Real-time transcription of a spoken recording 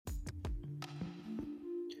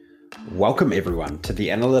Welcome everyone to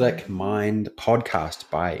the Analytic Mind podcast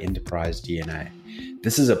by Enterprise DNA.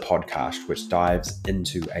 This is a podcast which dives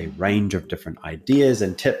into a range of different ideas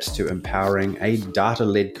and tips to empowering a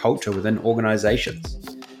data-led culture within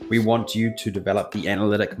organizations. We want you to develop the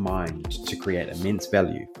analytic mind to create immense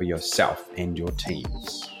value for yourself and your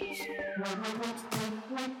teams.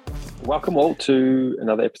 Welcome all to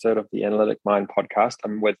another episode of the Analytic Mind podcast.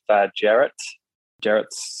 I'm with Jarrett.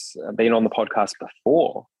 Jarrett's been on the podcast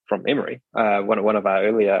before from memory, one of our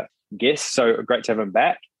earlier guests. So great to have him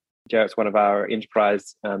back. Jarrett's one of our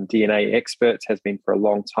enterprise DNA experts, has been for a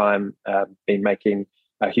long time, been making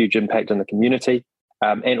a huge impact in the community,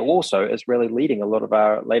 and also is really leading a lot of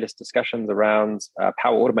our latest discussions around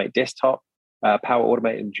Power Automate Desktop, Power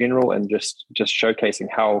Automate in general, and just showcasing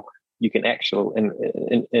how you can actually,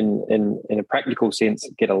 in a practical sense,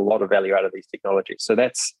 get a lot of value out of these technologies. So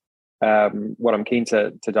that's what I'm keen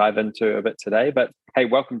to dive into a bit today. But hey,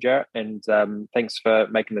 welcome, Jarrett, and thanks for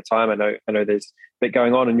making the time. I know there's a bit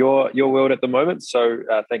going on in your world at the moment, so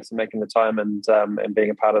thanks for making the time and being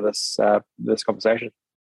a part of this conversation.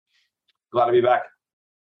 Glad to be back.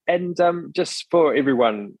 And just for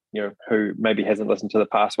everyone who maybe hasn't listened to the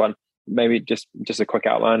past one, maybe just a quick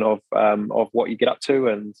outline of what you get up to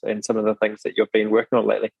and some of the things that you've been working on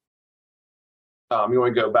lately. You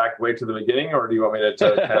want to go back way to the beginning, or do you want me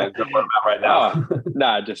to kind of jump on that right now?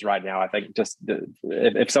 No, just right now. I think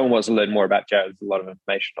if someone wants to learn more about Jarrett, there's a lot of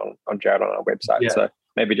information on Jarrett on our website. Yeah. So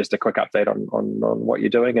maybe just a quick update on what you're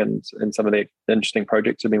doing and some of the interesting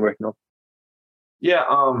projects you've been working on. Yeah,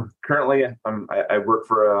 currently I work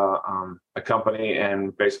for a company,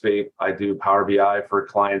 and basically I do Power BI for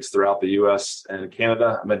clients throughout the U.S. and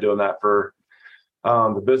Canada. I've been doing that for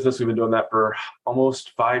the business. We've been doing that for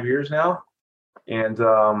almost 5 years now. And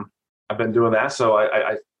I've been doing that. So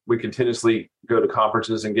we continuously go to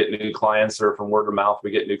conferences and get new clients, or from word of mouth, we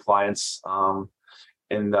get new clients,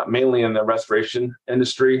 mainly in the restoration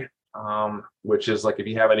industry, which is like if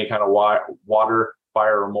you have any kind of water,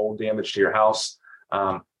 fire, or mold damage to your house,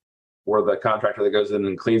 we're the contractor that goes in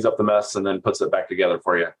and cleans up the mess and then puts it back together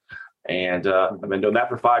for you. And I've been doing that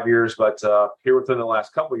for 5 years. But here within the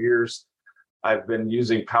last couple of years, I've been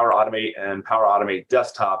using Power Automate and Power Automate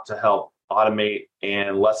Desktop to help automate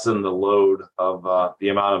and lessen the load of the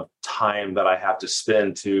amount of time that I have to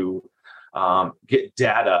spend to get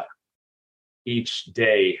data each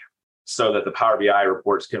day, so that the Power BI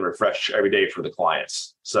reports can refresh every day for the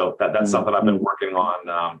clients. So that's something I've been working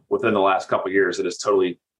on within the last couple of years. It has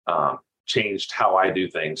totally changed how I do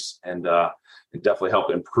things, and it definitely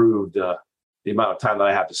helped improve the amount of time that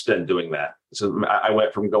I have to spend doing that. So I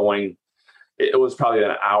went from it was probably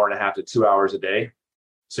an hour and a half to 2 hours a day.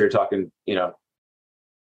 So you're talking, a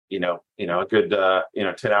good,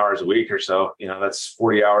 10 hours a week or so. That's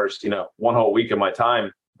 40 hours. One whole week of my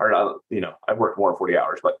time, or I've worked more than 40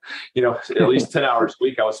 hours, but at least 10 hours a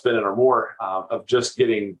week I was spending or more of just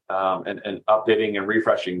getting and updating and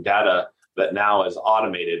refreshing data that now is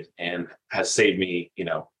automated and has saved me,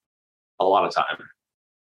 a lot of time.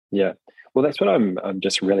 Yeah. Well, that's what I'm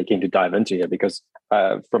just really keen to dive into here, because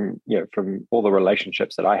from all the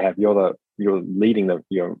relationships that I have, you're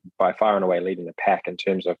by far and away leading the pack in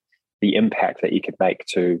terms of the impact that you could make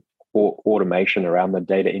to automation around the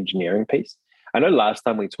data engineering piece. I know last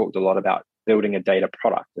time we talked a lot about building a data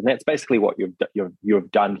product, and that's basically what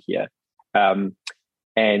you've done here.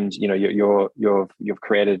 And you've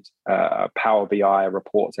created Power BI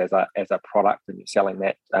reports as a product, and you're selling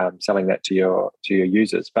that to your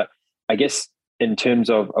users. But I guess in terms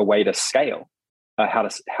of a way to scale, how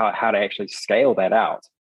to actually scale that out,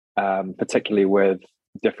 particularly with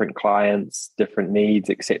different clients, different needs,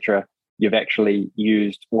 etc. You've actually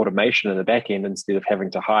used automation in the back end instead of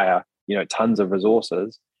having to hire tons of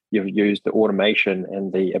resources. You've used the automation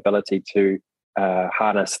and the ability to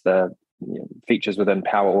harness the features within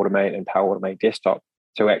Power Automate and Power Automate Desktop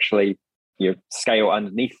to actually scale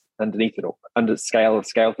underneath it all,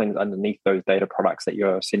 scale things underneath those data products that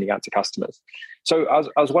you're sending out to customers. So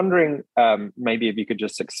I was wondering, maybe if you could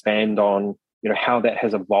just expand on how that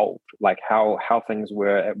has evolved, like how things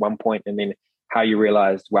were at one point, and then how you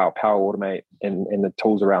realized, wow, Power Automate and the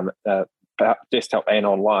tools around desktop and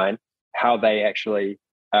online, how they actually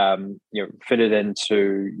fitted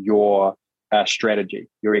into your strategy,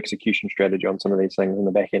 your execution strategy on some of these things in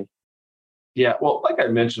the back end. Yeah, well, like I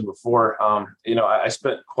mentioned before, I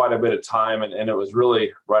spent quite a bit of time, and it was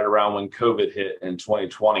really right around when COVID hit in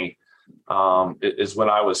 2020, is when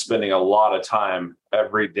I was spending a lot of time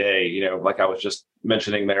every day, like I was just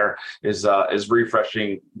mentioning there, is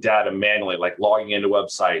refreshing data manually, like logging into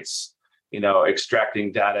websites,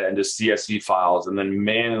 extracting data into CSV files, and then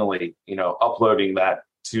manually, uploading that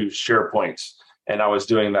to SharePoint, and I was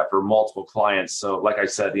doing that for multiple clients. So, like I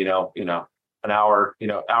said, an hour, hour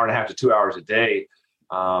and a half to 2 hours a day.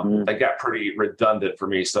 That got pretty redundant for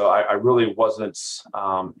me. So I really wasn't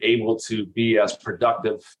able to be as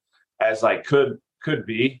productive as I could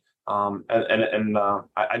be.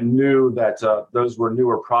 I knew that those were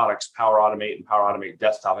newer products, Power Automate and Power Automate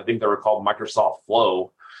Desktop. I think they were called Microsoft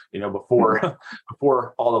Flow, before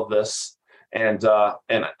before all of this. And I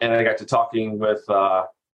got to talking with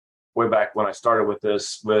way back when I started with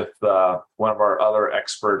this with one of our other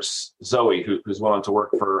experts, Zoe, who's willing to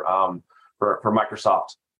work for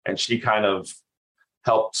Microsoft, and she kind of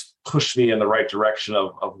helped push me in the right direction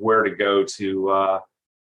of where to go to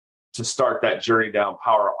start that journey down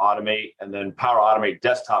Power Automate. And then Power Automate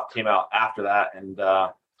Desktop came out after that, and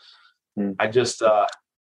I just kind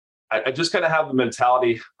of have the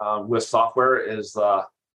mentality with software is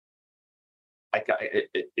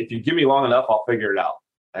if you give me long enough, I'll figure it out.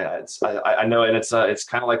 I know, and it's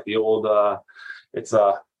kind of like the old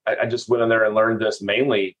I just went in there and learned this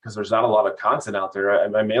mainly because there's not a lot of content out there.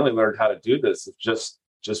 I mainly learned how to do this. It's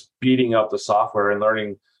just beating up the software and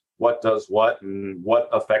learning what does what and what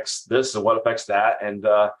affects this and what affects that. And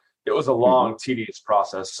it was a long, tedious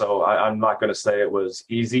process. So I'm not going to say it was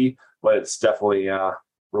easy, but it's definitely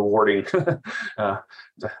rewarding to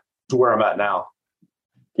where I'm at now.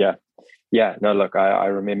 Yeah. No, look, I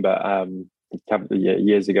remember a couple of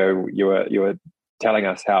years ago you were telling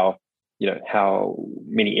us how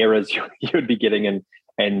many errors you would be getting,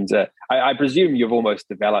 and I presume you've almost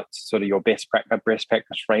developed sort of your best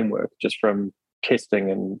practice framework just from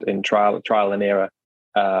testing and trial and error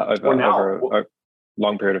over a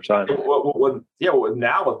long period of time.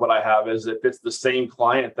 Now with what I have is if it's the same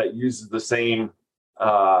client that uses the same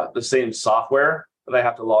software that I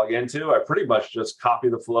have to log into, I pretty much just copy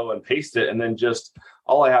the flow and paste it, and then just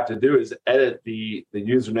all I have to do is edit the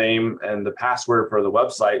username and the password for the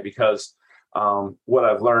website, because what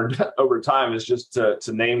I've learned over time is just to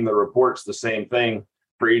name the reports the same thing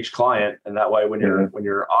for each client, and that way when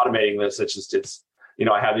you're automating this, it's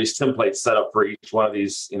I have these templates set up for each one of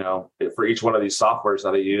these softwares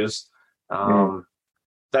that I use.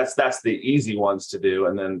 That's the easy ones to do,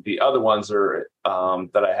 and then the other ones are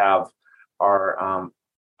that I have are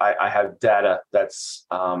I have data that's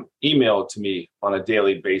emailed to me on a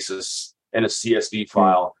daily basis in a CSV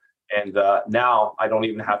file. And now I don't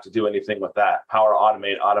even have to do anything with that. Power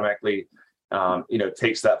Automate automatically,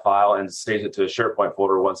 takes that file and saves it to a SharePoint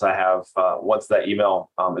folder once that email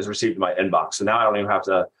is received in my inbox. So now I don't even have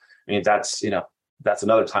to. I mean, that's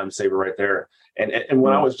another time saver right there. And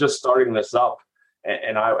when I was just starting this up,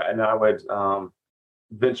 and I would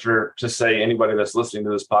venture to say anybody that's listening to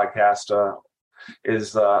this podcast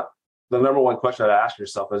is the number one question I'd ask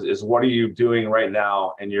yourself is what are you doing right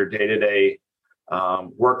now in your day-to-day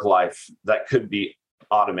work life that could be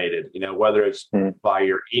automated, whether it's by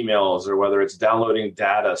your emails or whether it's downloading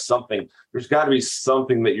data, something. There's got to be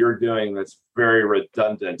something that you're doing that's very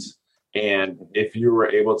redundant. And if you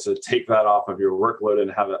were able to take that off of your workload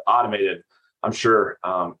and have it automated, I'm sure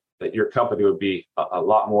that your company would be a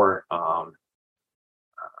lot more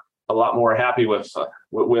happy with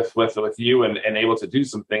you and able to do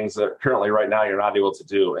some things that currently right now you're not able to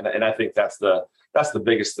do. And I think that's the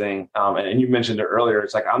biggest thing. And you mentioned it earlier.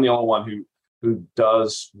 It's like I'm the only one who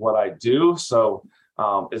does what I do. So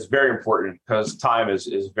it's very important because time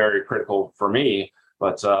is very critical for me.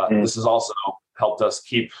 But this has also helped us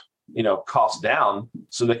keep costs down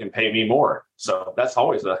so they can pay me more. So that's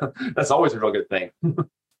always a real good thing.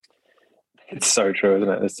 It's so true, isn't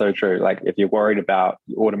it? It's so true. Like if you're worried about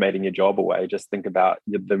automating your job away, just think about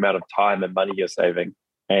the amount of time and money you're saving,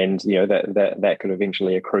 and that could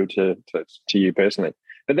eventually accrue to you personally.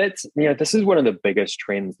 But that's this is one of the biggest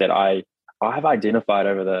trends that I have identified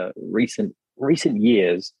over the recent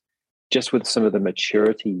years, just with some of the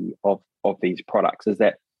maturity of these products, is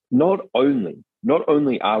that not only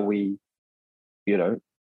are we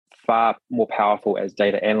far more powerful as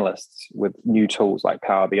data analysts with new tools like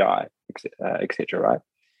Power BI, etc. Right?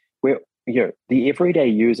 Where the everyday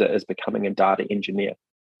user is becoming a data engineer,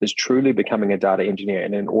 is truly becoming a data engineer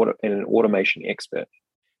and an automation expert,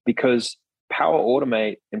 because Power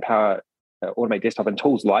Automate and Power Automate Desktop and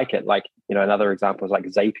tools like it, another example is like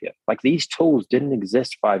Zapier. Like these tools didn't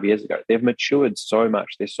exist 5 years ago. They've matured so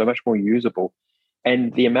much. They're so much more usable,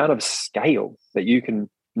 and the amount of scale that you can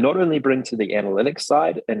not only bring to the analytics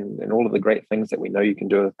side and all of the great things that we know you can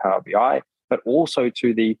do with Power BI, but also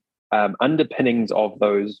to the underpinnings of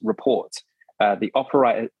those reports, the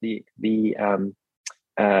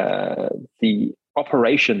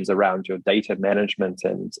operations around your data management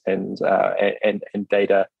and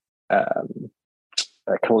data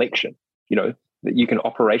collection, that you can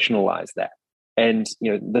operationalize that. And,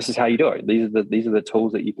 this is how you do it. These are the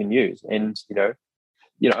tools that you can use. And,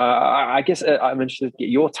 I guess I'm interested to get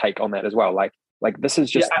your take on that as well. Like this is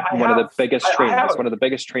just one of the biggest trends. It's one of the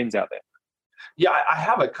biggest trends out there. Yeah, I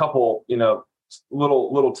have a couple,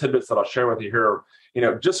 little tidbits that I'll share with you here.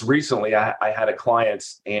 Just recently I had a client,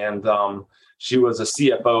 and she was a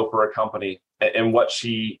CFO for a company, and what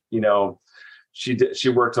she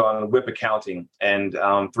worked on WIP accounting, and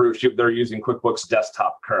they're using QuickBooks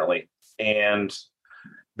Desktop currently, and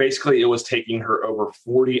basically it was taking her over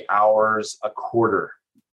 40 hours a quarter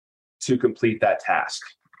to complete that task.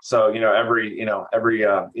 So, every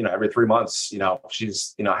 3 months,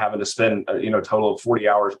 she's, having to spend, a total of 40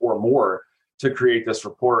 hours or more to create this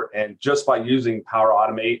report. And just by using Power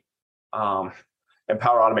Automate and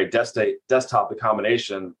Power Automate Desktop, the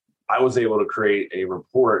combination, I was able to create a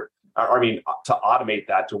report, to automate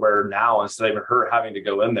that to where now, instead of her having to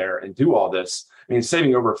go in there and do all this,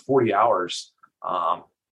 saving over 40 hours.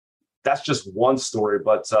 That's just one story,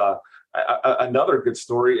 but another good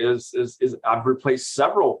story is I've replaced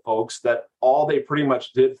several folks that all they pretty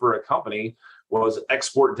much did for a company was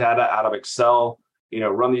export data out of Excel,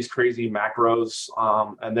 run these crazy macros,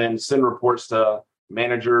 and then send reports to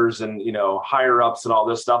managers and, higher ups and all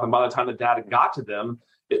this stuff. And by the time the data got to them,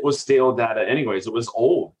 it was stale data anyways. It was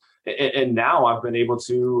old. And now I've been able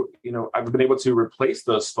to replace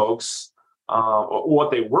those folks,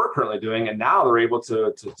 what they were currently doing, and now they're able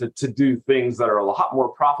to do things that are a lot more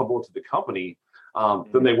profitable to the company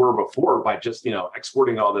than they were before by just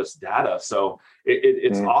exporting all this data. So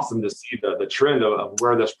it's awesome to see the trend of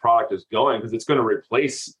where this product is going, because it's going to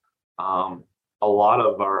replace a lot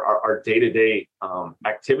of our day-to-day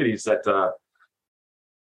activities that,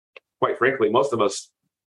 quite frankly, most of us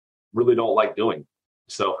really don't like doing.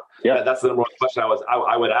 So that's the number one question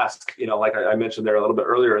I would ask, like I mentioned there a little bit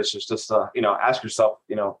earlier, is just ask yourself,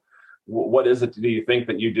 what is it do you think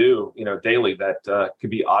that you do, daily that could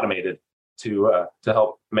be automated to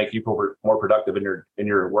help make you more productive in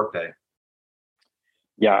your workday?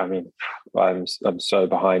 Yeah. I'm so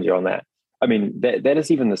behind you on that. That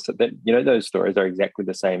is even those stories are exactly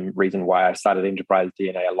the same reason why I started Enterprise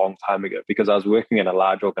DNA a long time ago, because I was working in a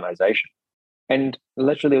large organization, and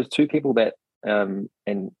literally there was two people that, and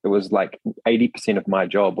it was like 80% of my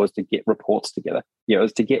job was to get reports together. It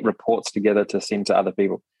was to get reports together to send to other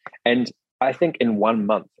people. And I think in 1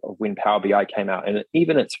 month of when Power BI came out, and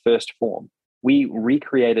even its first form, we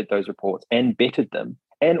recreated those reports and bettered them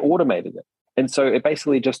and automated it. And so it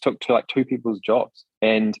basically just took to like two people's jobs.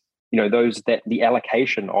 And the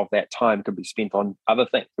allocation of that time could be spent on other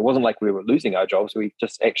things. It wasn't like we were losing our jobs. We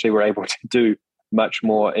just actually were able to do much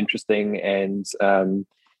more interesting and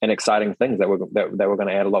exciting things that were going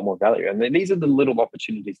to add a lot more value. And these are the little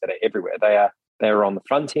opportunities that are everywhere. They are on the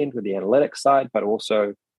front end with the analytics side, but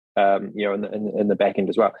also in the back end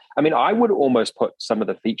as well. I would almost put some of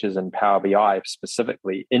the features in Power BI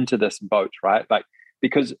specifically into this boat, right? Like,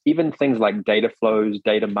 because even things like data flows,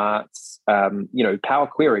 data marts, Power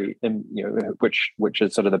Query, and which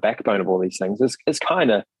is sort of the backbone of all these things, is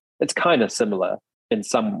kind of similar in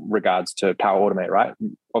some regards to Power Automate, right?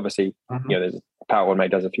 Obviously, there's Power Automate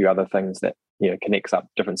does a few other things that connects up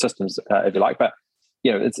different systems, if you like, but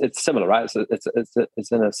it's similar, right? So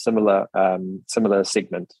it's in a similar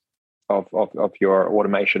segment of your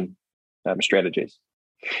automation strategies.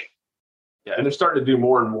 Yeah, and they're starting to do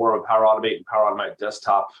more and more with Power Automate and Power Automate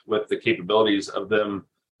Desktop with the capabilities of them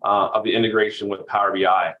of the integration with Power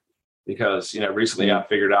BI, because recently I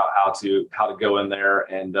figured out how to go in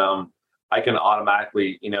there and I can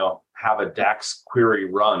automatically have a DAX query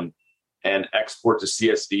run and export to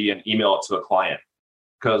CSV and email it to a client,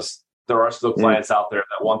 because there are still clients out there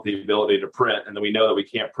that want the ability to print, and then we know that we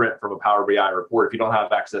can't print from a Power BI report if you don't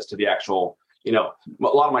have access to the actual. A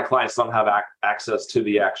lot of my clients don't have access to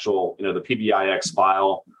the actual, the PBIX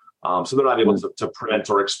file, so they're not able to print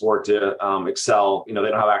or export to Excel. They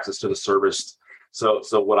don't have access to the service. So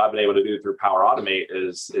what I've been able to do through Power Automate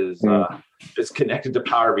is connected to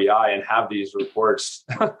Power BI and have these reports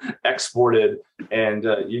exported, and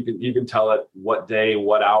you can tell it what day,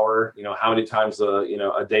 what hour, how many times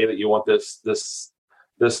a day that you want this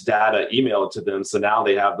data emailed to them. So now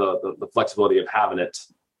they have the flexibility of having it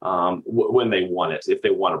when they want it, if they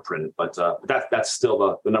want to print it. But that's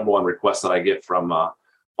still the number one request that I get from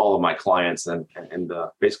all of my clients, and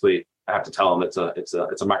basically I have to tell them it's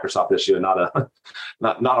a Microsoft issue and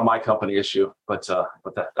not a my company issue. But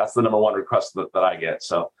that's the number one request that I get.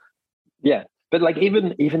 So yeah, but like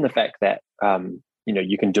even the fact that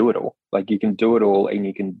you can do it all, like you can do it all and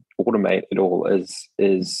you can automate it all is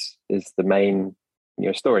the main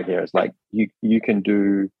story here is like you can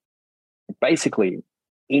do basically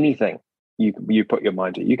anything you put your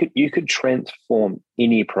mind to. You could transform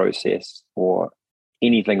any process or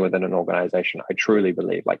anything within an organization. I truly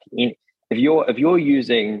believe, like, if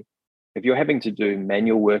you're having to do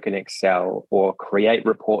manual work in Excel or create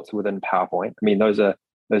reports within PowerPoint, I mean, those are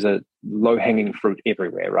low hanging fruit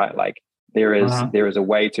everywhere, right? Like there is a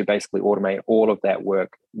way to basically automate all of that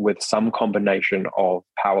work with some combination of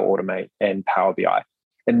Power Automate and Power BI.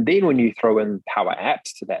 And then when you throw in Power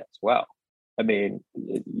Apps to that as well, I mean,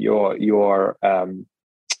 your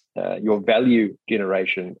value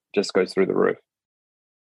generation just goes through the roof.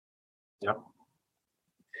 Yep.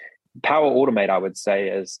 Power Automate, I would say,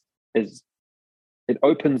 is it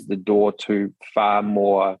opens the door to far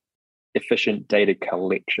more efficient data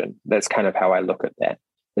collection. That's kind of how I look at that,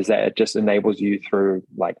 is that it just enables you through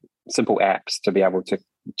like simple apps to be able to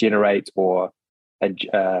generate or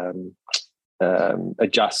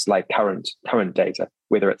adjust like current data,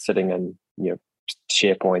 whether it's sitting in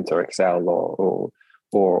SharePoint or Excel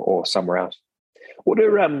or somewhere else. What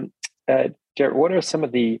are Jarrett, what are some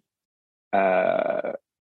of the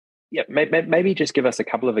maybe just give us a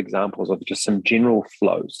couple of examples of just some general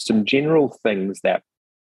flows, some general things that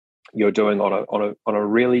you're doing on a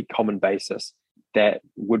really common basis that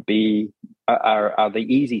would be are the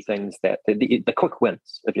easy things, that the quick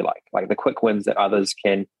wins, if you like the quick wins that others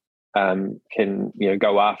can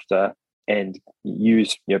go after and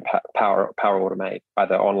use Power Automate,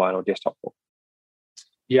 either online or desktop.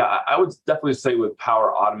 Yeah, I would definitely say with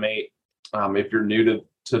Power Automate, if you're new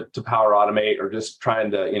to Power Automate or just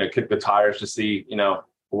trying to kick the tires to see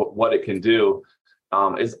what it can do,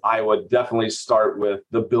 is I would definitely start with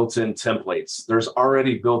the built-in templates. There's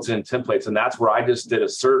already built-in templates, and that's where I just did a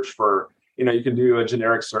search for. You can do a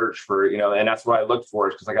generic search for and that's what I looked for,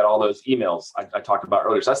 is because I got all those emails I talked about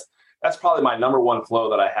earlier. So that's probably my number one flow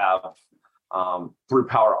that I have through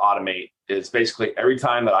Power Automate. Is basically every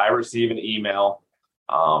time that I receive an email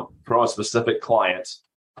from a specific client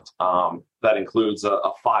that includes a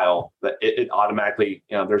file, that it automatically,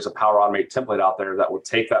 there's a Power Automate template out there that will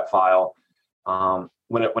take that file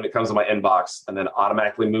when it comes to my inbox and then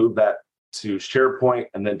automatically move that to SharePoint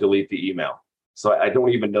and then delete the email. So I don't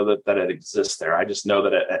even know that it exists there. I just know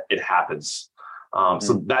that it happens.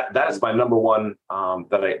 So that is my number one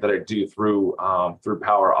that I do through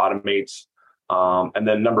Power Automate. And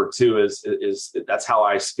then number two is that's how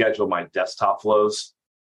I schedule my desktop flows.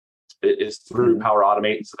 It is through Power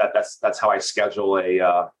Automate. So that's how I schedule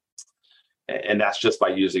and that's just by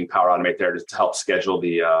using Power Automate there to help schedule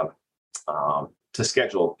the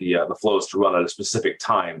flows to run at a specific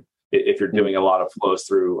time. If you're doing a lot of flows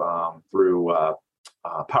through Power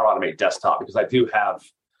Automate desktop, because I do have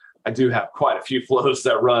quite a few flows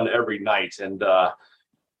that run every night. And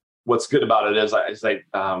what's good about it is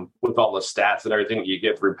with all the stats and everything that you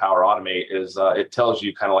get through Power Automate is it tells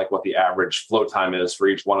you kind of like what the average flow time is for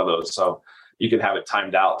each one of those. So you can have it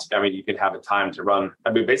timed out. I mean, you can have it timed to run.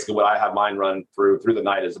 I mean, basically what I have mine run through the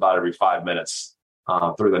night is about every 5 minutes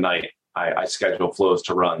through the night. I schedule flows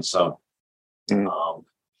to run. So,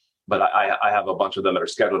 but I have a bunch of them that are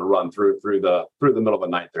scheduled to run through the middle of the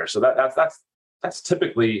night there. So that's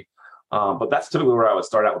typically. But that's typically where I would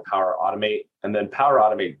start out with Power Automate, and then Power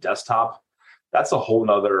Automate Desktop. That's a whole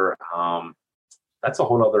nother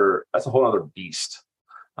beast.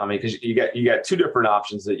 I mean, because you got two different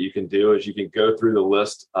options that you can do. Is you can go through the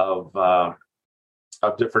list of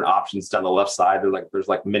different options down the left side. There's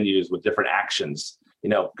like menus with different actions.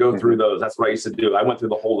 Go through those. That's what I used to do. I went through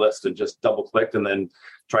the whole list and just double clicked and then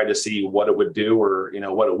tried to see what it would do or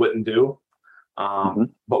what it wouldn't do.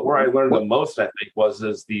 But where I learned the most, I think,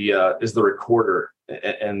 is the recorder,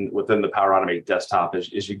 and within the Power Automate Desktop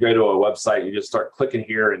is you go to a website, you just start clicking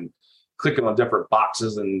here and clicking on different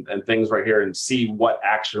boxes and things right here and see what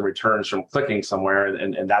action returns from clicking somewhere,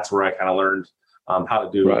 and that's where I kind of learned how to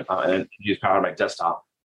do and use Power Automate Desktop.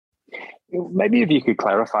 Maybe if you could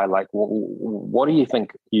clarify, like, what do you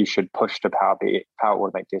think you should push to Power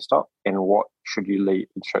Automate Desktop, and what should you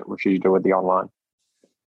what should you do with the online?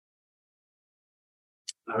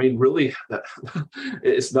 I mean, really,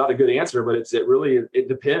 it's not a good answer, but it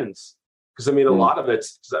depends. Because I mean, a lot of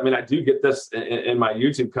I do get this in my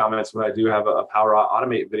YouTube comments when I do have a Power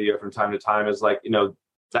Automate video from time to time, is like,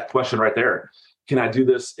 that question right there. Can I do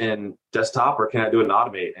this in desktop or can I do it in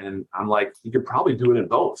Automate? And I'm like, you could probably do it in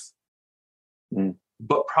both.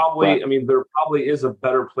 But probably, I mean, there probably is a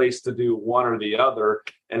better place to do one or the other.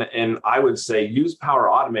 And I would say use Power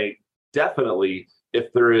Automate definitely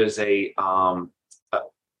if there is a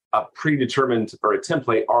predetermined or a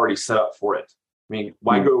template already set up for it. I mean,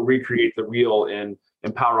 why go recreate the wheel in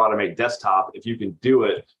in Power Automate Desktop if you can do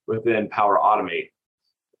it within Power Automate.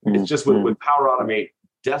 It's just with Power Automate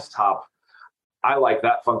Desktop, I like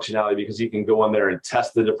that functionality because you can go in there and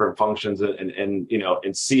test the different functions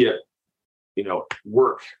and see it,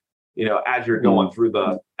 work. As you're going through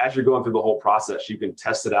the whole process, you can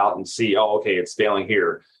test it out and see, oh, okay, it's failing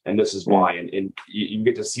here, and this is why, and you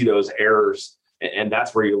get to see those errors, and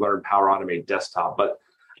that's where you learn Power Automate Desktop. But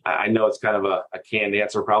I know it's kind of a canned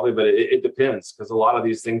answer probably, but it depends, because a lot of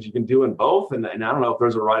these things you can do in both, and I don't know if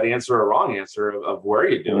there's a right answer or a wrong answer of where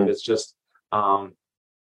you do it. It's just how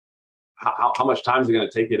much time is it going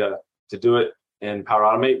to take you to do it in Power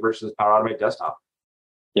Automate versus Power Automate Desktop?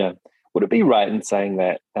 Yeah. Would it be right in saying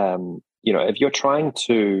that, if you're trying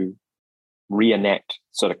to reenact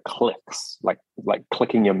sort of clicks, like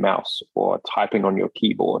clicking your mouse or typing on your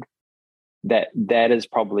keyboard, that is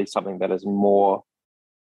probably something that is more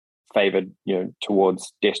favored,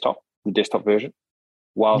 towards the desktop version?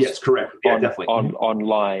 Whilst yes, correct. Yeah, definitely.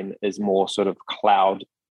 Online is more sort of cloud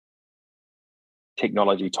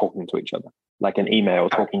technology talking to each other, like an email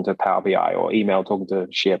talking to Power BI or email talking to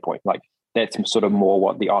SharePoint. Like, that's sort of more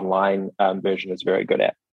what the online version is very good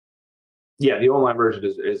at. Yeah, the online version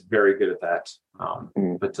is very good at that.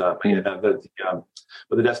 But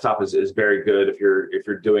the desktop is very good if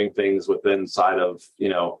you're doing things inside of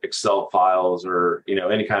Excel files or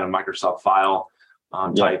any kind of Microsoft file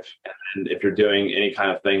type, and if you're doing any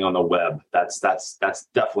kind of thing on the web, that's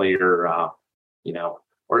definitely your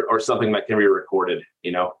or something that can be recorded.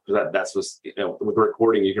 That's what's with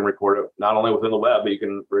recording, you can record it not only within the web, but you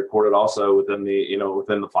can record it also within the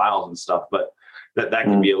within the files and stuff. But that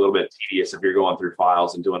can be a little bit tedious if you're going through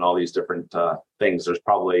files and doing all these different things. There's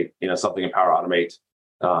probably something in Power Automate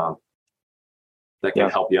that can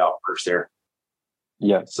help you out first there.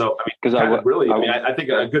 Yeah. So I think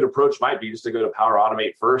a good approach might be just to go to Power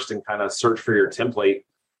Automate first and kind of search for your template.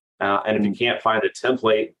 And if you can't find the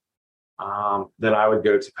template, then I would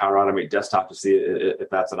go to Power Automate Desktop to see if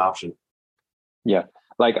that's an option. Yeah.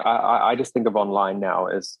 Like I just think of online now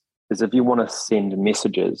as if you want to send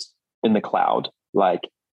messages in the cloud, like,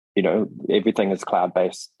 everything is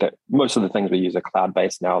cloud-based. That most of the things we use are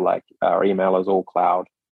cloud-based now, like our email is all cloud,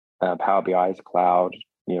 Power BI is cloud,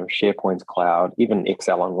 SharePoint's cloud, even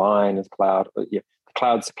Excel Online is cloud. But yeah,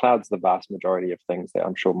 cloud's the vast majority of things that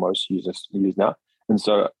I'm sure most users use now. And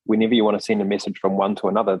so whenever you want to send a message from one to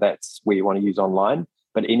another, that's where you want to use online.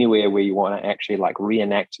 But anywhere where you want to actually like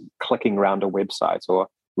reenact clicking around a website or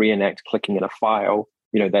reenact clicking in a file,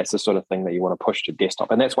 that's the sort of thing that you want to push to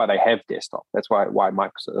desktop. And that's why they have desktop. That's why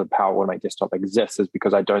Microsoft Power Automate Desktop exists, is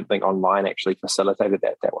because I don't think online actually facilitated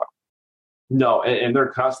that well. No, and they're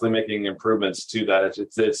constantly making improvements to that.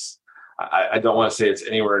 It's I don't want to say it's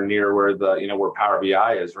anywhere near where where Power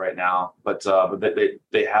BI is right now, but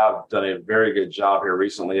they have done a very good job here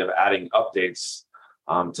recently of adding updates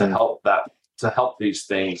to help these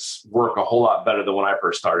things work a whole lot better than when I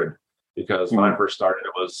first started. Because when I first started,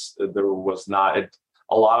 there was not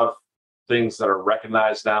a lot of things that are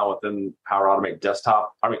recognized now within Power Automate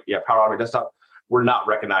Desktop. Power Automate Desktop were not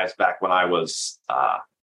recognized back when I was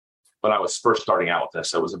first starting out with this.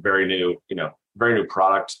 So it was a very new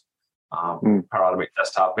product. Power Automate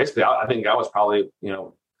Desktop. Basically, I think I was probably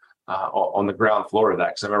on the ground floor of that,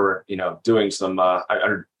 because I remember doing some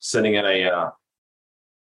sending in a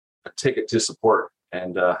ticket to support,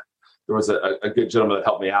 and there was a good gentleman that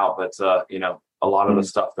helped me out. But a lot of the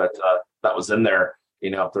stuff that was in there,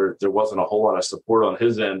 there wasn't a whole lot of support on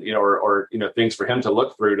his end, or things for him to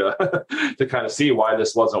look through to to kind of see why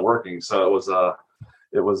this wasn't working. So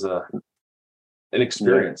it was an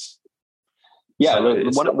experience. Yeah, so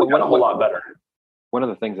it's a whole lot better. One of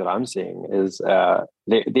the things that I'm seeing is they're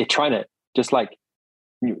trying to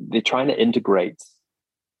they're trying to integrate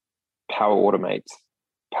Power Automate,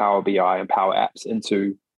 Power BI, and Power Apps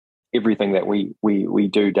into everything that we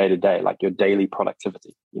do day to day, like your daily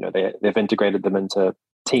productivity. They've integrated them into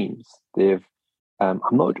Teams. I'm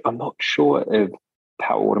not sure if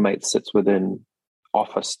Power Automate sits within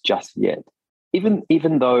Office just yet. Even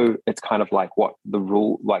though it's kind of like it's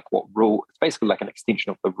basically like an extension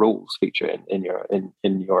of the rules feature in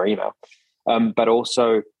your email. But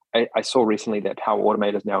also I saw recently that Power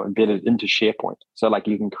Automate is now embedded into SharePoint. So like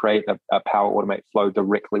you can create a Power Automate flow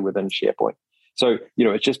directly within SharePoint. So,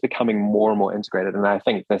 it's just becoming more and more integrated. And I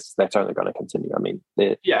think that's only going to continue. I mean,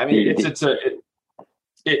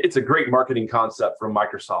 it's a great marketing concept from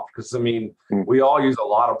Microsoft, because we all use a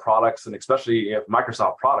lot of products, and especially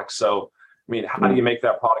Microsoft products. So how do you make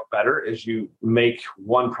that product better? Is you make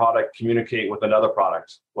one product communicate with another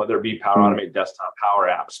product, whether it be Power Automate Desktop, Power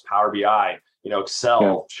Apps, Power BI,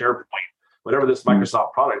 Excel, SharePoint. whatever this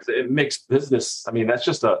Microsoft product, it makes business. I mean, that's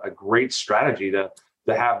just a great strategy to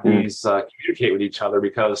have these communicate with each other,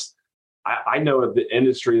 because I know of the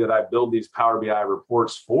industry that I build these Power BI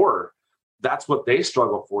reports for. That's what they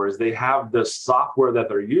struggle for, is they have the software that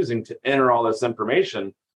they're using to enter all this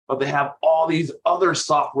information, but they have all these other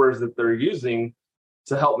softwares that they're using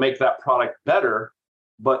to help make that product better.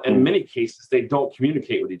 But in many cases, they don't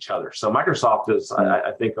communicate with each other. So Microsoft is,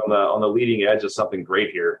 I think, on the leading edge of something great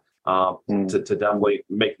here, to definitely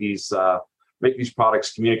make these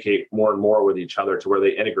products communicate more and more with each other to where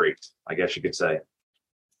they integrate, I guess you could say.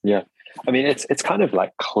 Yeah, I mean, it's kind of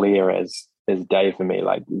like clear as day for me.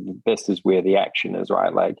 Like, this is where the action is,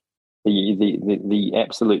 right? Like the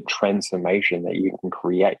absolute transformation that you can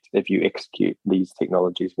create if you execute these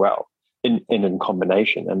technologies well in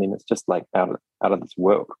combination. I mean, it's just like out of this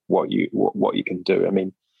world what you can do. I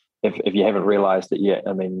mean, if you haven't realized it yet,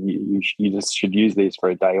 I mean, you just should use these for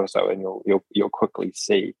a day or so, and you'll quickly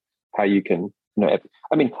see how you can.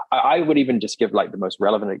 I mean, I would even just give like the most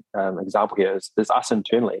relevant example here is us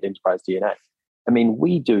internally at Enterprise DNA. I mean,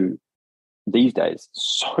 we do these days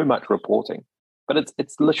so much reporting, but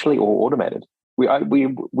it's literally all automated. We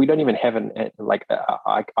don't even have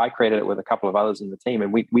I created it with a couple of others in the team,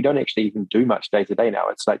 and we don't actually even do much day to day now.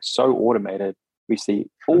 It's like so automated. We see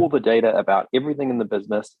all the data about everything in the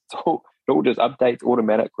business. It all just updates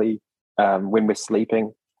automatically when we're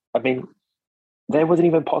sleeping. I mean, that wasn't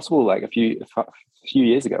even possible like a few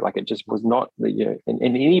years ago. Like, it just was not. And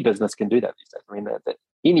any business can do that these days. I mean, that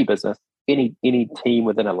any business, any team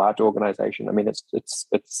within a large organization. I mean, it's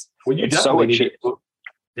well, you it's definitely so need it.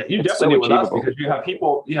 Yeah, you definitely need it with us, because you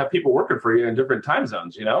have people working for you in different time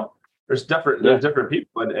zones. There's different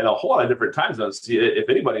people in a whole lot of different time zones. If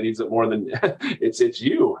anybody needs it more than it's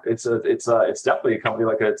you. It's definitely a company,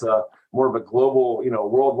 like it's a more of a global,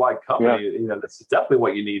 worldwide company. Yeah. That's definitely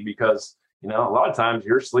what you need, because a lot of times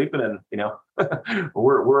you're sleeping, and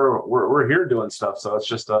we're here doing stuff. So it's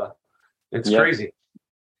just it's crazy.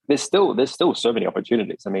 There's still so many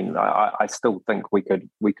opportunities. I mean, I still think we could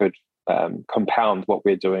compound what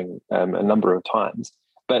we're doing a number of times,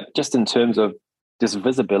 but just in terms of this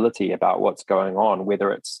visibility about what's going on,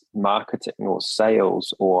 whether it's marketing or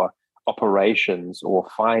sales or operations or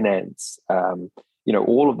finance,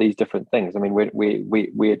 all of these different things. I mean,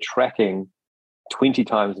 we're tracking 20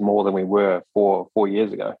 times more than we were 4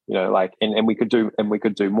 years ago. And we could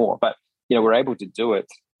do more, but we're able to do it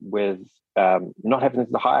with not having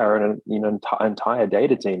to hire an entire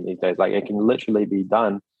data team these days. Like, it can literally be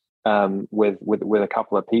done with a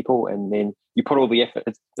couple of people, and then you put all the effort.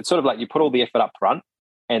 It's sort of like you put all the effort up front,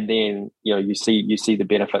 and then you see the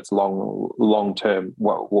benefits long term.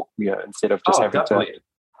 Instead of just having definitely.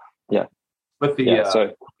 Yeah. With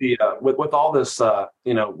with all this,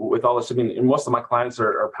 with all this, I mean, most of my clients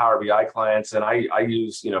are Power BI clients, and I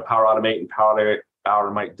use Power Automate and Power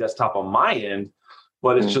Automate Desktop on my end,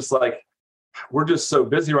 but it's just like, we're just so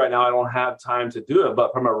busy right now. I don't have time to do it.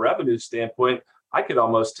 But from a revenue standpoint, I could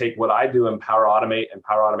almost take what I do in Power Automate and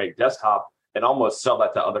Power Automate Desktop and almost sell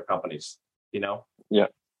that to other companies. Yeah.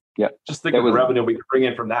 Just think of the revenue we could bring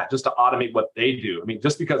in from that, just to automate what they do. I mean,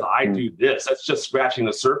 just because I do this, that's just scratching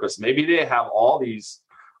the surface. Maybe they have all these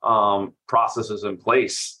processes in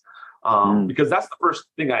place, because that's the first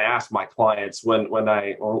thing I ask my clients when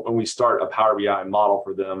we start a Power BI model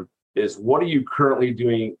for them is, what are you currently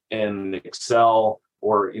doing in Excel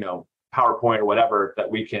or PowerPoint or whatever that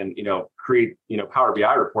we can create Power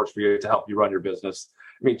BI reports for you to help you run your business.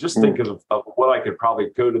 I mean, just think of what I could probably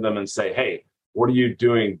go to them and say, hey, what are you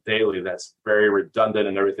doing daily that's very redundant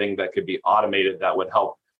and everything that could be automated that would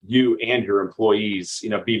help you and your employees,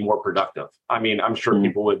 be more productive? I mean, I'm sure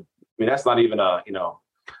people would. I mean, that's not even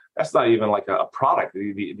like a product.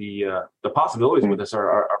 The possibilities with this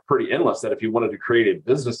are pretty endless. That if you wanted to create a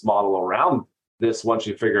business model around this, once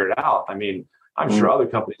you figure it out, I mean, I'm sure other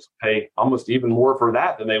companies pay almost even more for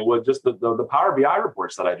that than they would just the Power BI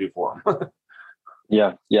reports that I do for them.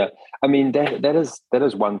 Yeah. I mean, that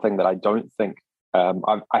is one thing that I don't think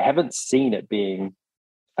I haven't seen it being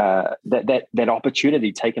that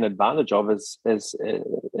opportunity taken advantage of as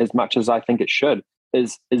much as I think it should.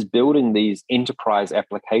 Is building these enterprise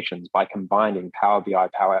applications by combining Power BI,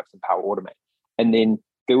 Power Apps, and Power Automate, and then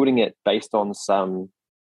building it based on some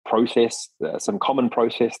process, some common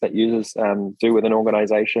process that users do within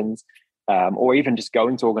organizations, or even just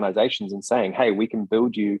going to organizations and saying, hey, we can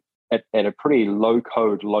build you at a pretty low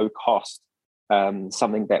code, low cost,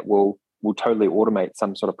 something that will totally automate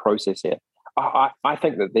some sort of process here. I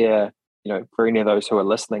think that there, for any of those who are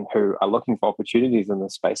listening who are looking for opportunities in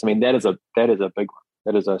this space, I mean, that is a big one.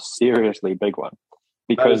 That is a seriously big one.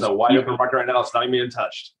 Because that is a wide open market right now. It's not even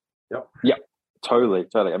untouched. Yep. Yeah, totally.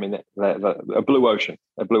 I mean, a blue ocean,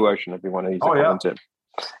 if you want to use a common term.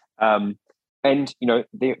 And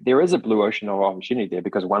there is a blue ocean of opportunity there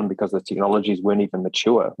because the technologies weren't even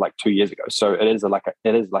mature like 2 years ago. So it is like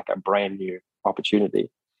a brand new opportunity.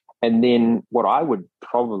 And then what I would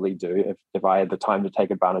probably do if I had the time to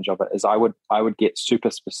take advantage of it is I would get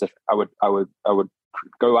super specific. I would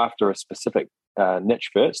go after a specific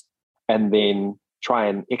niche first, and then try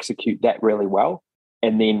and execute that really well,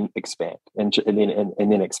 and then expand and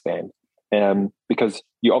then expand. Because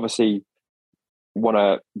you obviously want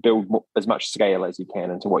to build as much scale as you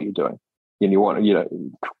can into what you're doing, and you want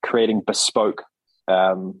creating bespoke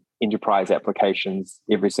enterprise applications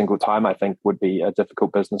every single time, I think would be a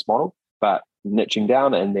difficult business model. But niching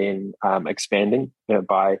down and then expanding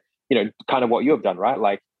by kind of what you have done, right?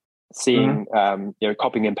 Like seeing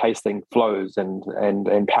copying and pasting flows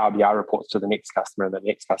and Power BI reports to the next customer and the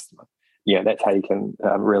next customer. Yeah, that's how you can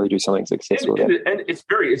really do something successful. And it's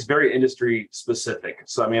very industry specific.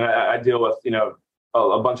 So I mean, I deal with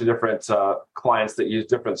a bunch of different clients that use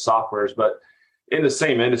different softwares, but in the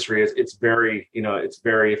same industry, it's very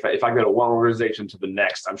if I go to one organization to the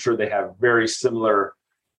next, I'm sure they have very similar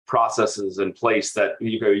processes in place that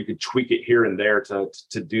you could tweak it here and there to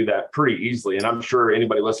do that pretty easily. And I'm sure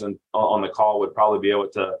anybody listening on the call would probably be able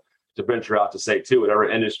to venture out to say too, whatever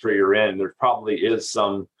industry you're in, there probably is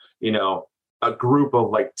some a group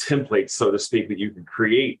of like templates, so to speak, that you can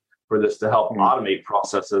create for this to help automate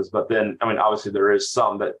processes. But then, I mean, obviously there is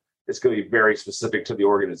some that it's going to be very specific to the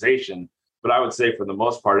organization. But I would say for the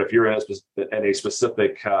most part, if you're in a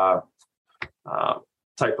specific type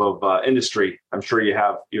of industry, I'm sure you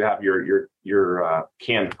have your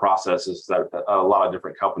canned processes that a lot of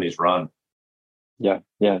different companies run. Yeah.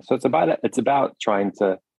 So it's about trying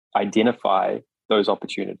to identify those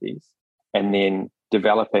opportunities and then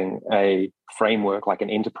developing a framework, like an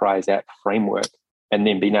enterprise app framework, and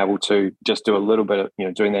then being able to just do a little bit of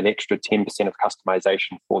doing that extra 10% of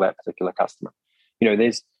customization for that particular customer.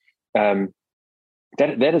 There's that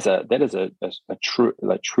is a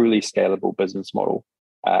truly scalable business model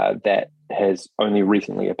that has only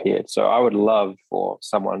recently appeared. So I would love for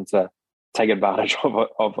someone to take advantage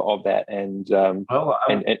of that and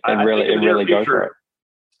really go for it.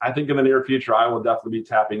 I think in the near future, I will definitely be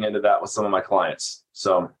tapping into that with some of my clients.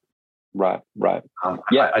 So, right.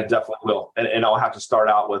 I definitely will, and I'll have to start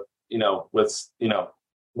out with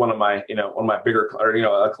one of my bigger, or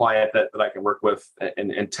a client that I can work with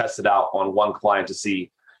and test it out on one client to see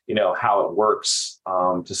how it works,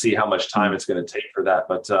 to see how much time it's going to take for that.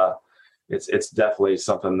 But it's definitely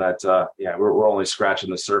something that we're only scratching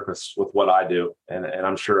the surface with what I do, and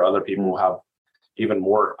I'm sure other people will have even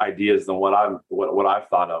more ideas than what I've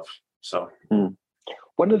thought of. So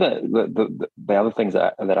one of the other things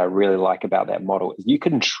that I really like about that model is you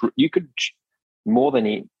could more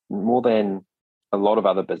than a lot of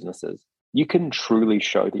other businesses, you can truly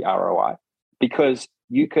show the ROI, because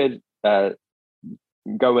you could go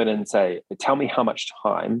in and say, tell me how much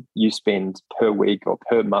time you spend per week or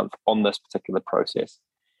per month on this particular process.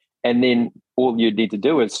 And then all you need to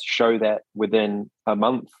do is show that within a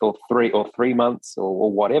month or 3 months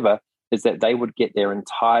or whatever, is that they would get their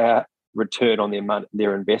entire return on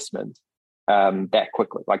their investment that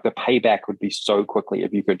quickly. Like the payback would be so quickly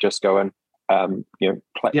if you could just go and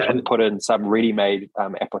put in some ready-made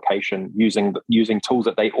application using tools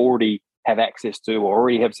that they already have access to or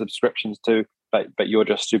already have subscriptions to, but you're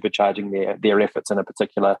just supercharging their efforts in a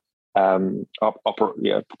particular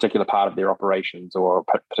particular part of their operations or a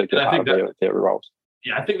particular part of their roles.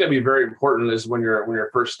 Yeah, I think that'd be very important is when you're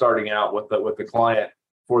first starting out with the client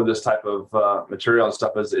for this type of material and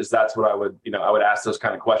stuff is that's what I would ask those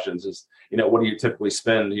kind of questions is, what do you typically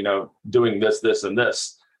spend, doing this and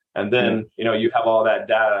this? And then, you have all that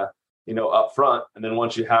data, up front. And then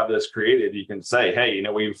once you have this created, you can say, hey,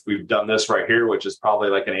 we've done this right here, which is probably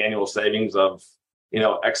like an annual savings of,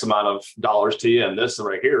 X amount of dollars to you. And this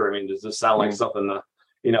right here, I mean, does this sound like something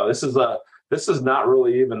this is not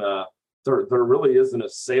really even there really isn't a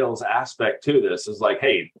sales aspect to this. It's like,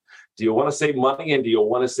 hey, do you want to save money and do you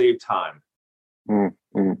want to save time?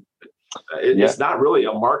 It's not really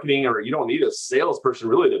a marketing, or you don't need a salesperson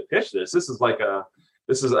really to pitch this. This is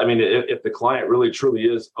if the client really truly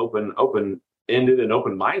is open-ended and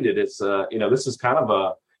open-minded, it's this is kind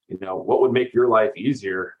of what would make your life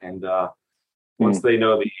easier. And once they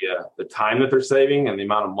know the time that they're saving and the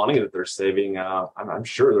amount of money that they're saving, I'm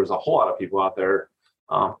sure there's a whole lot of people out there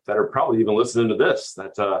that are probably even listening to this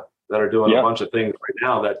that are doing a bunch of things right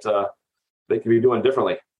now that they could be doing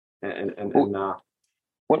differently. And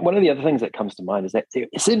one of the other things that comes to mind is that there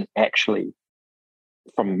isn't actually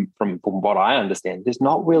from what I understand, there's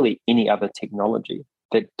not really any other technology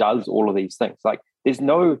that does all of these things. Like there's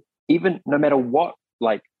no matter what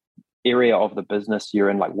like area of the business you're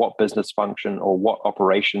in, like what business function or what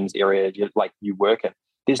operations area you work in,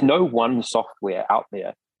 there's no one software out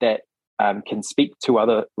there that can speak to all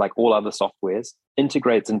other softwares,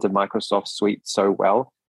 integrates into Microsoft Suite so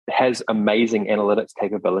well, has amazing analytics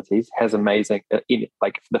capabilities, has amazing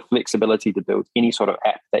the flexibility to build any sort of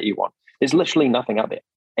app that you want. There's literally nothing out there.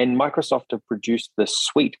 And Microsoft have produced this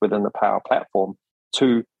suite within the Power Platform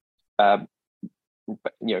to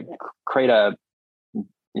create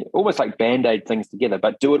almost like Band-Aid things together,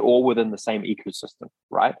 but do it all within the same ecosystem,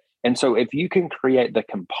 right? And so if you can create the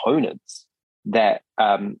components that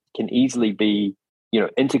can easily be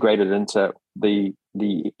integrated into the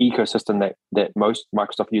ecosystem that most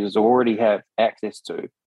Microsoft users already have access to,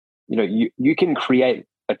 you can create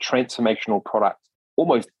a transformational product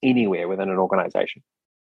almost anywhere within an organization,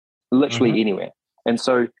 literally anywhere. And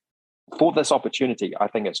so for this opportunity, I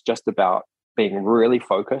think it's just about being really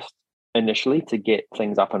focused initially to get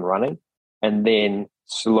things up and running, and then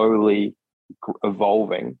slowly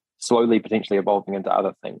potentially evolving into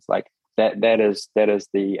other things like that is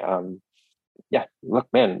the look,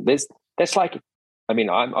 man, that's like, I mean,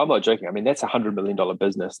 I'm not joking. I mean, that's $100 million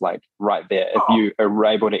business, like right there. If you are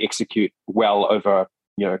able to execute well over,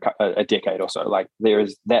 a decade or so, like there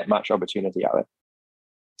is that much opportunity out there.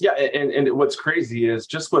 Yeah, and what's crazy is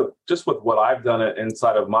just with what I've done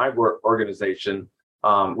inside of my work organization,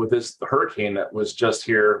 with this hurricane that was just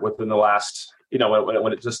here within the last,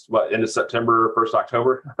 when it just end of September, 1st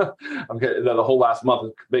October, the whole last month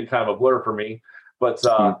has been kind of a blur for me. But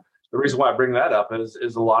the reason why I bring that up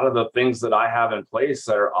is a lot of the things that I have in place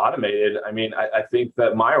that are automated. I mean, I think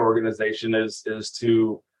that my organization is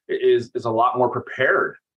a lot more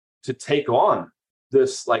prepared to take on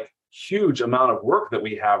this like huge amount of work that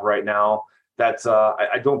we have right now. That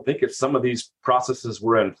I don't think if some of these processes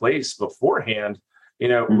were in place beforehand,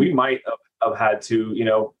 we might have had to,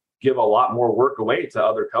 give a lot more work away to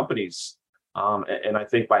other companies. And I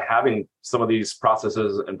think by having some of these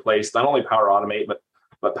processes in place, not only Power Automate,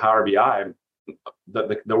 but Power BI,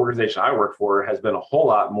 the organization I work for has been a whole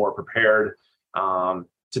lot more prepared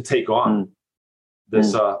to take on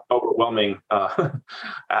this overwhelming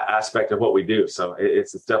aspect of what we do. So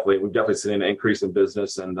we've definitely seen an increase in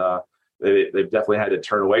business, and they've definitely had to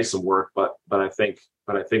turn away some work, but I think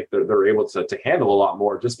they're able to handle a lot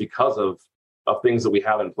more just because of things that we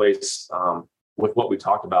have in place with what we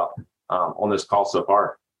talked about on this call so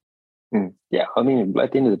far. Yeah, I mean,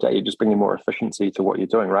 at the end of the day, you're just bringing more efficiency to what you're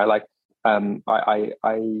doing, right? Like,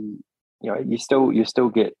 you still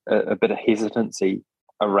get a bit of hesitancy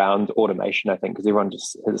around automation, I think, because everyone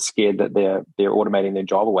just is scared that they're automating their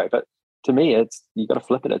job away. But to me, you got to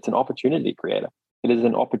flip it. It's an opportunity creator. It is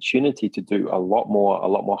an opportunity to do a lot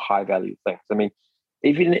more high value things. I mean,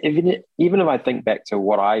 even if I think back to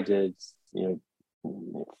what I did,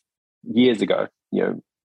 years ago,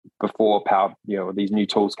 before Power, these new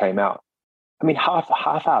tools came out. I mean, half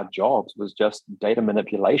our jobs was just data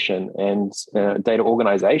manipulation and data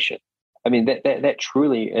organization. I mean, that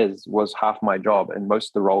truly was half my job in most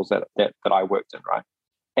of the roles that I worked in, right?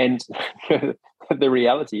 And the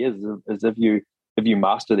reality is if you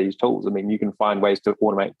master these tools, I mean, you can find ways to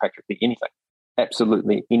automate practically anything,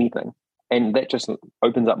 absolutely anything, and that just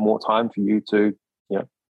opens up more time for you to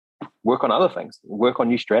work on other things, work on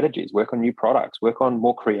new strategies, work on new products, work on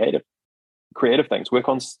more creative things, work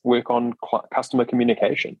on customer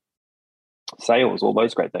communication, sales, all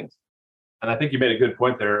those great things. And I think you made a good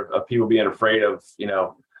point there of people being afraid of,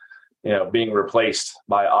 being replaced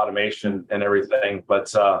by automation and everything.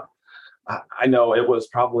 But I know it was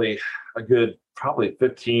probably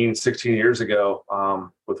 15, 16 years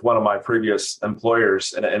ago with one of my previous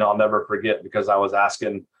employers. And I'll never forget, because I was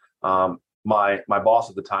asking my boss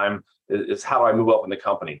at the time is how do I move up in the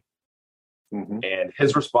company? And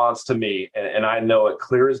his response to me, and I know it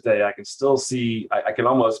clear as day, I can still see, I can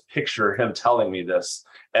almost picture him telling me this,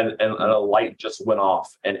 and a light just went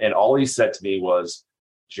off. And all he said to me was,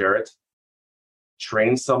 Jarrett,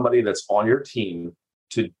 train somebody that's on your team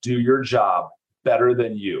to do your job better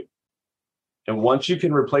than you. And once you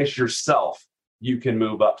can replace yourself, you can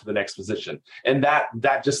move up to the next position. And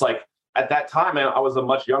that just like, at that time, I was a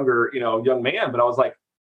much younger, young man, but I was like,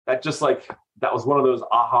 that was one of those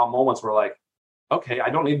aha moments where like, okay, I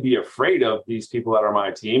don't need to be afraid of these people that are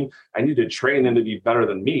my team. I need to train them to be better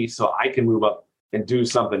than me so I can move up and do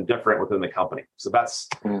something different within the company. So that's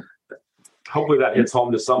hopefully that hits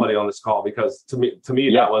home to somebody on this call, because to me,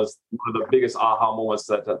 Yeah. that was one of the biggest aha moments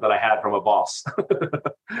that I had from a boss.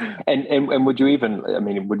 And would you even,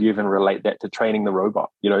 would you even relate that to training the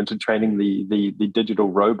robot, to training the digital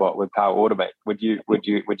robot with Power Automate? Would you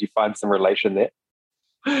find some relation there?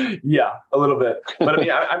 Yeah, a little bit. But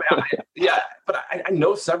I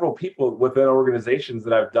know several people within organizations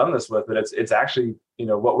that I've done this with, and it's actually,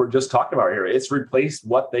 what we're just talking about here. It's replaced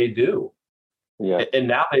what they do. Yeah. And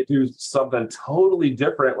now they do something totally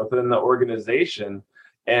different within the organization.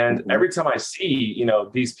 And every time I see,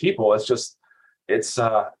 these people, it's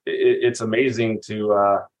amazing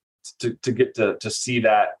to get to see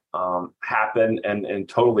that happen and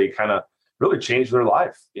totally kind of really change their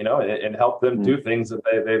life, and help them do things that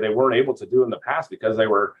they weren't able to do in the past, because they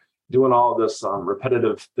were doing all this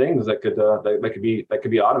repetitive things that could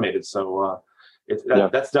be automated. So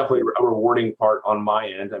that's definitely a rewarding part on my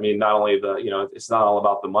end. I mean, not only it's not all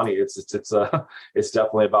about the money. It's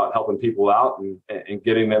definitely about helping people out and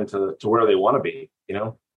getting them to where they want to be.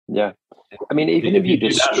 Yeah. I mean, even if you do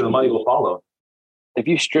just that, then the money will follow. If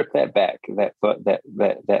you strip that back, that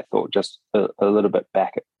thought just a little bit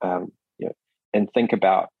back, and think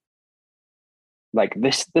about like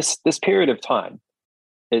this period of time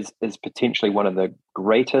is potentially one of the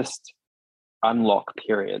greatest unlock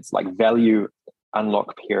periods, like value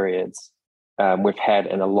unlock periods we've had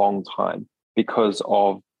in a long time, because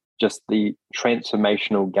of just the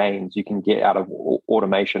transformational gains you can get out of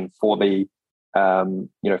automation for the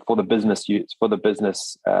for the business use, for the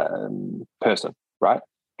business person, right?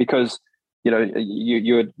 Because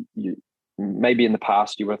you maybe in the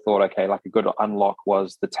past you would have thought, okay, like a good unlock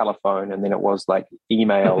was the telephone, and then it was like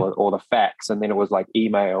email or the fax, and then it was like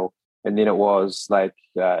email, and then it was like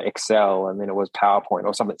Excel, and then it was PowerPoint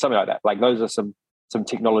or something like that. Like those are some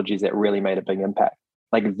technologies that really made a big impact.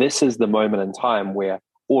 Like this is the moment in time where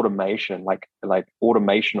automation, like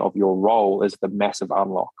automation of your role, is the massive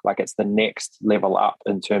unlock. Like it's the next level up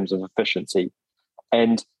in terms of efficiency.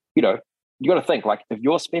 And you got to think, like if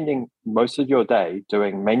you're spending most of your day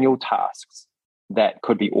doing manual tasks that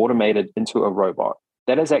could be automated into a robot,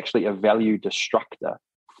 that is actually a value destructor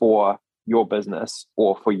for your business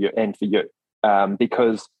or for you,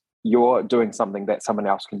 because you're doing something that someone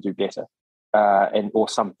else can do better, or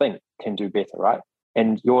something can do better, right?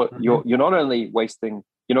 And you're not only wasting,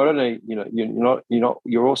 you're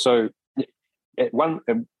also in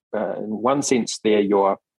one sense there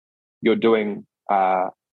you're doing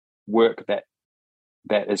work that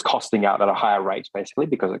is costing out at a higher rate, basically,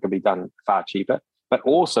 because it can be done far cheaper. But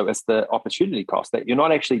also it's the opportunity cost that you're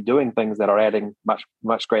not actually doing things that are adding much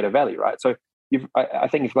greater value, right? So I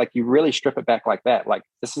think if like you really strip it back like that, like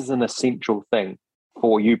this is an essential thing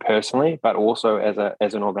for you personally, but also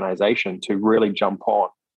as an organization to really jump on,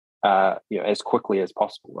 as quickly as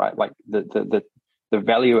possible, right? Like the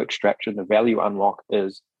value extraction, the value unlock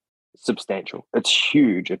is substantial. It's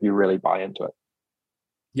huge if you really buy into it.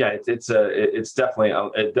 Yeah, it definitely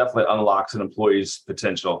unlocks an employee's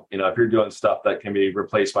potential. If you're doing stuff that can be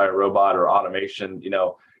replaced by a robot or automation,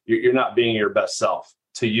 you're not being your best self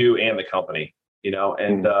to you and the company.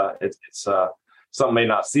 And it's some may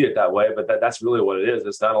not see it that way, but that's really what it is.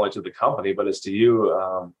 It's not only to the company, but it's to you,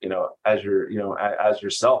 as as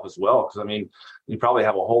yourself as well. Because I mean, you probably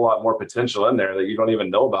have a whole lot more potential in there that you don't even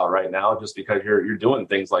know about right now, just because you're doing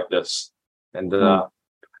things like this, and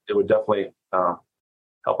it would definitely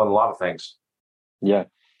help on a lot of things. Yeah,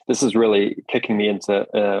 this is really kicking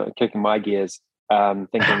my gears.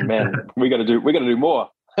 Thinking, man, we got to do more.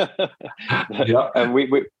 Yeah. And we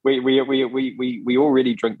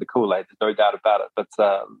already drink the Kool-Aid. There's no doubt about it. But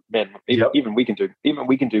man, even we can do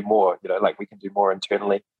more. Like we can do more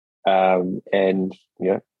internally. And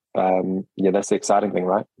that's the exciting thing,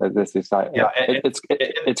 right? That's exciting. Yeah, it's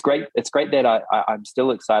great. It's great that I'm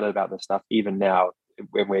still excited about this stuff even now,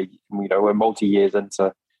 when we're multi-years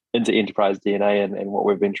into enterprise DNA and what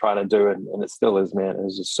we've been trying to do, and it still is, man.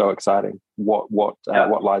 It's just so exciting what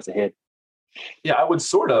lies ahead. Yeah, I would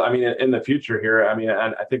sort of. I mean, in the future here, I mean,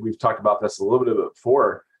 and I think we've talked about this a little bit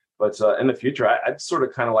before, but in the future, I'd sort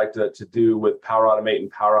of kind of like to do with Power Automate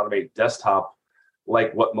and Power Automate Desktop,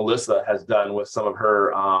 like what Melissa has done with some of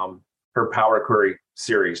her Power Query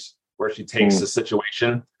series, where she takes a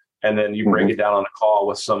situation and then you break it down on a call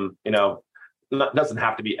with some, doesn't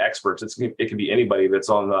have to be experts. It can be anybody that's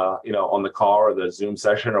on the call or the Zoom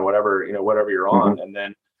session or whatever you're on, and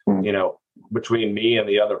then between me and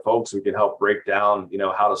the other folks, we can help break down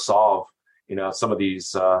how to solve some of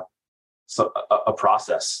these a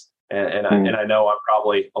process. And I know I'm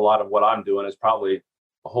probably, a lot of what I'm doing is probably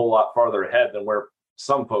a whole lot farther ahead than where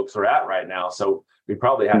some folks are at right now. So we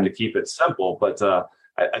probably have to keep it simple, but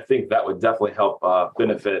I think that would definitely help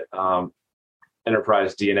benefit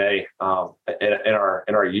enterprise DNA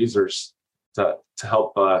in our users to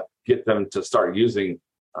help get them to start using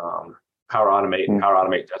Power Automate and Power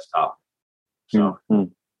Automate Desktop. So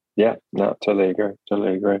yeah, no, totally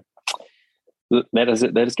agree. That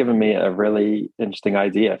has given me a really interesting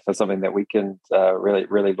idea for something that we can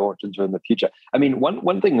really launch into in the future. I mean,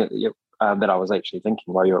 one thing that that I was actually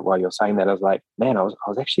thinking while you're saying that, I was like, man, I was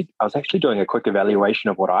actually doing a quick evaluation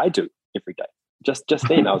of what I do every day. Just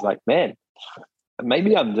then, I was like, man,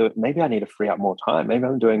 maybe I need to free up more time. Maybe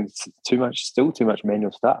I'm doing too much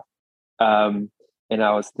manual stuff. And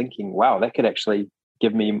I was thinking, wow, that could actually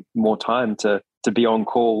give me more time to be on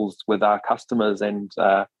calls with our customers and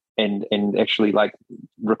actually like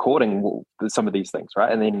recording some of these things,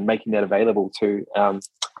 right? And then making that available to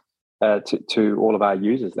all of our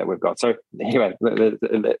users that we've got. So anyway,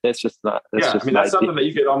 that's just not. That's something that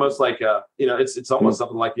you could almost like, it's almost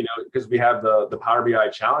something like, because we have the Power BI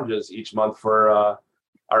challenges each month for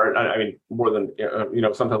more than,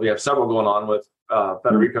 sometimes we have several going on with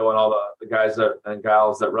Federico and all the guys and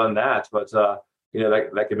gals that run that, but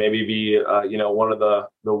that could maybe be one of the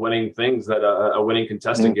winning things that a winning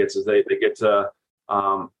contestant gets is they get to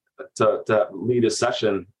lead a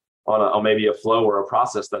session on maybe a flow or a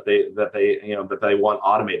process that they want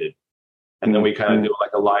automated, and then we kind of do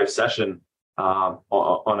like a live session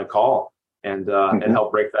on a call and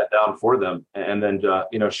help break that down for them, and then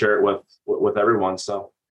share it with everyone.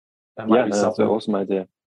 So that might be something. That's an awesome idea.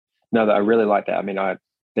 No, that I really like that. I mean, that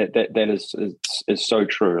is so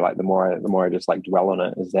true. Like the more I just like dwell on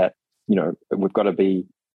it, is that we've got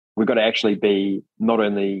to actually be not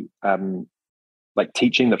only like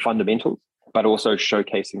teaching the fundamentals, but also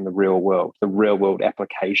showcasing the real world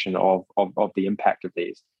application of the impact of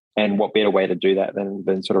these. And what better way to do that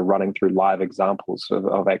than sort of running through live examples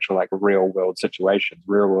of actual like real world situations,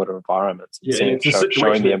 real world environments, and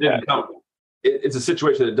showing the impact. It's a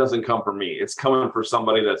situation that doesn't come from me. It's coming for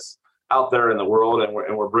somebody that's out there in the world, and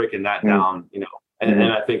we're breaking that down, and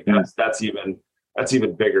I think that's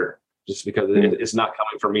even bigger, just because it's not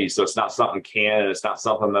coming from me. So it's not something and it's not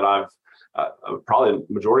something that I've probably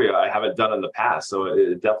majority I haven't done in the past. So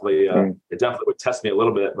it definitely would test me a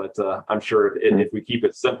little bit, but I'm sure if we keep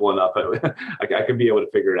it simple enough, I could be able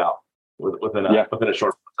to figure it out within a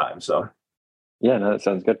short time. So yeah, no, that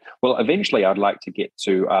sounds good. Well, eventually I'd like to get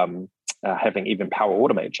to having even Power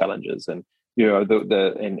Automate challenges and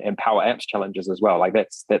and Power Apps challenges as well. Like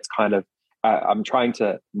that's kind of I'm trying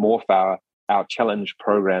to morph our challenge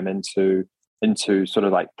program into sort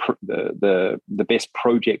of like the best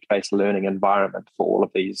project-based learning environment for all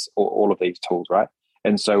of these tools, right?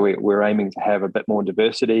 And so we're aiming to have a bit more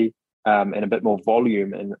diversity and a bit more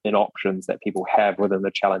volume in options that people have within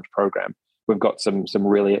the challenge program. We've got some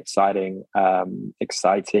really exciting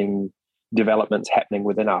developments happening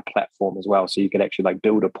within our platform as well. So you can actually like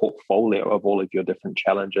build a portfolio of all of your different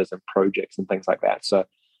challenges and projects and things like that. So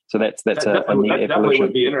that's a neat evolution. Definitely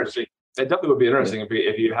would be interesting. It definitely would be interesting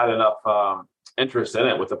if you had enough interest in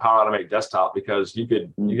it with the Power Automate Desktop, because you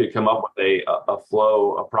could come up with a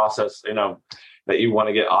flow, a process, that you want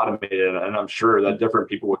to get automated. And I'm sure that different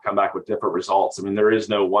people would come back with different results. I mean, there is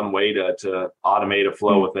no one way to automate a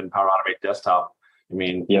flow within Power Automate Desktop. I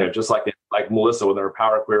mean, just like Melissa with her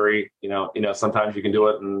Power Query, sometimes you can do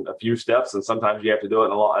it in a few steps, and sometimes you have to do it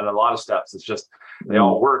in a lot of steps. It's just they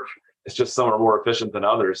all work. It's just some are more efficient than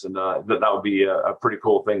others, and that would be a pretty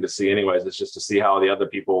cool thing to see. Anyways, it's just to see how the other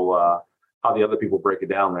people break it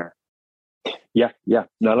down there. Yeah.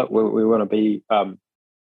 No, look, we want to be.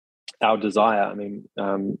 Our desire, I mean,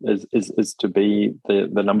 is to be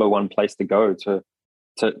the number one place to go to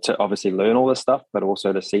obviously learn all this stuff, but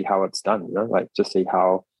also to see how it's done. Like to see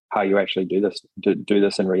how you actually do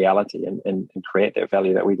this in reality and create that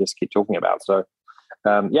value that we just keep talking about. So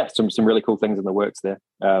some really cool things in the works there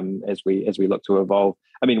as we look to evolve.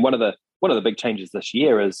 I mean, one of the big changes this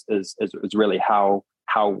year is really how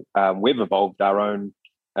we've evolved our own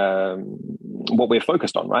what we're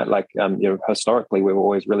focused on, right? Like historically we were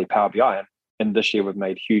always really Power BI, and this year we've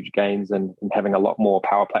made huge gains in having a lot more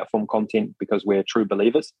Power Platform content because we're true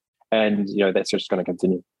believers, and that's just going to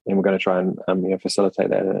continue, and we're going to try and facilitate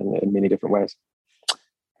that in many different ways.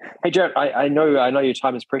 Hey Jarrett, I know your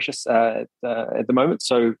time is precious at the moment,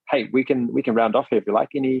 so hey, we can round off here if you like.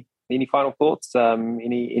 Any final thoughts?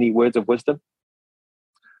 Any words of wisdom?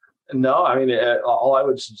 No, I mean, all I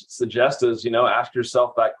would suggest is, ask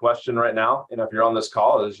yourself that question right now. If you're on this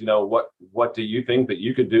call, is, what do you think that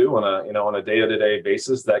you could do on a day-to-day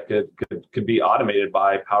basis that could be automated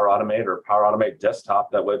by Power Automate or Power Automate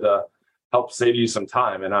Desktop that would help save you some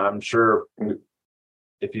time? And I'm sure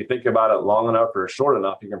if you think about it long enough or short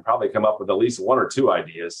enough, you can probably come up with at least 1 or 2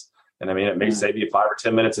 ideas. And I mean, it may save you 5 or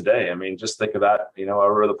 10 minutes a day. I mean, just think of that,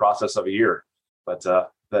 over the process of a year. But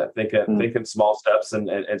thinking small steps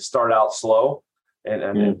and start out slow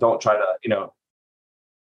and don't try to,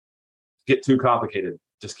 get too complicated.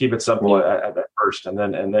 Just keep it simple at first, and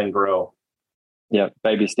then grow. Yeah,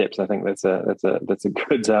 baby steps. I think that's a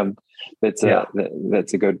good that's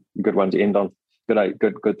a good one to end on.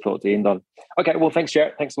 Good thought to end on. Okay, well, thanks,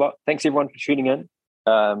 Jarrett. Thanks a lot. Thanks everyone for tuning in.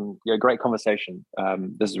 Great conversation.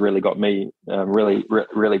 This has really got me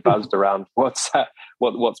really buzzed around what's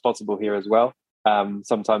possible here as well.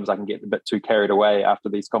 Sometimes I can get a bit too carried away after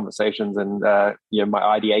these conversations, and my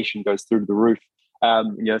ideation goes through the roof.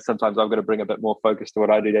 Sometimes I've got to bring a bit more focus to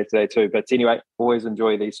what I do day to day too. But anyway, always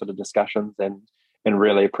enjoy these sort of discussions and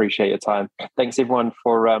really appreciate your time. Thanks everyone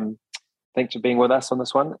thanks for being with us on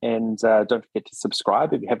this one. And don't forget to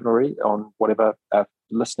subscribe if you haven't already on whatever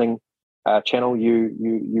listening channel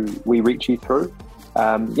we reach you through.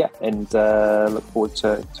 And look forward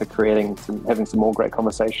to having some more great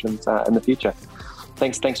conversations in the future.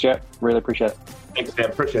 Thanks, Jarrett. Really appreciate it. Thanks,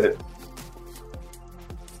 Sam. Appreciate it.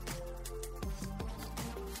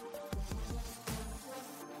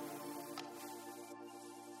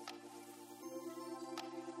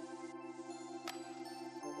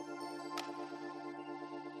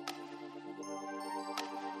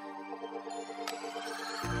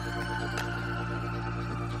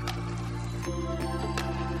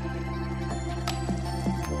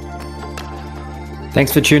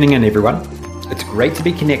 Thanks for tuning in, everyone. It's great to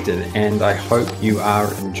be connected, and I hope you are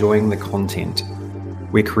enjoying the content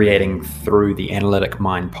we're creating through the Analytic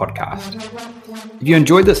Mind podcast. If you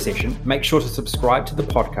enjoyed this session, make sure to subscribe to the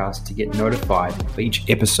podcast to get notified of each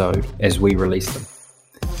episode as we release them.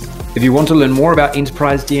 If you want to learn more about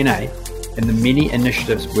Enterprise DNA and the many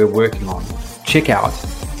initiatives we're working on, check out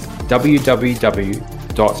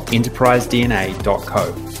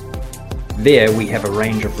www.enterprisedna.co. There we have a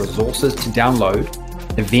range of resources to download,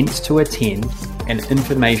 events to attend, and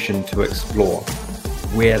information to explore.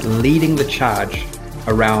 We're leading the charge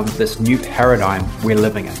around this new paradigm we're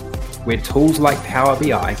living in, where tools like Power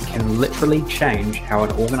BI can literally change how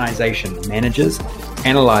an organization manages,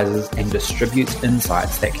 analyzes, and distributes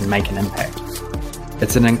insights that can make an impact.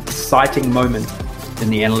 It's an exciting moment in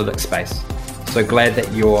the analytics space. So glad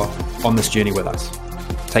that you're on this journey with us.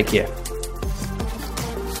 Take care.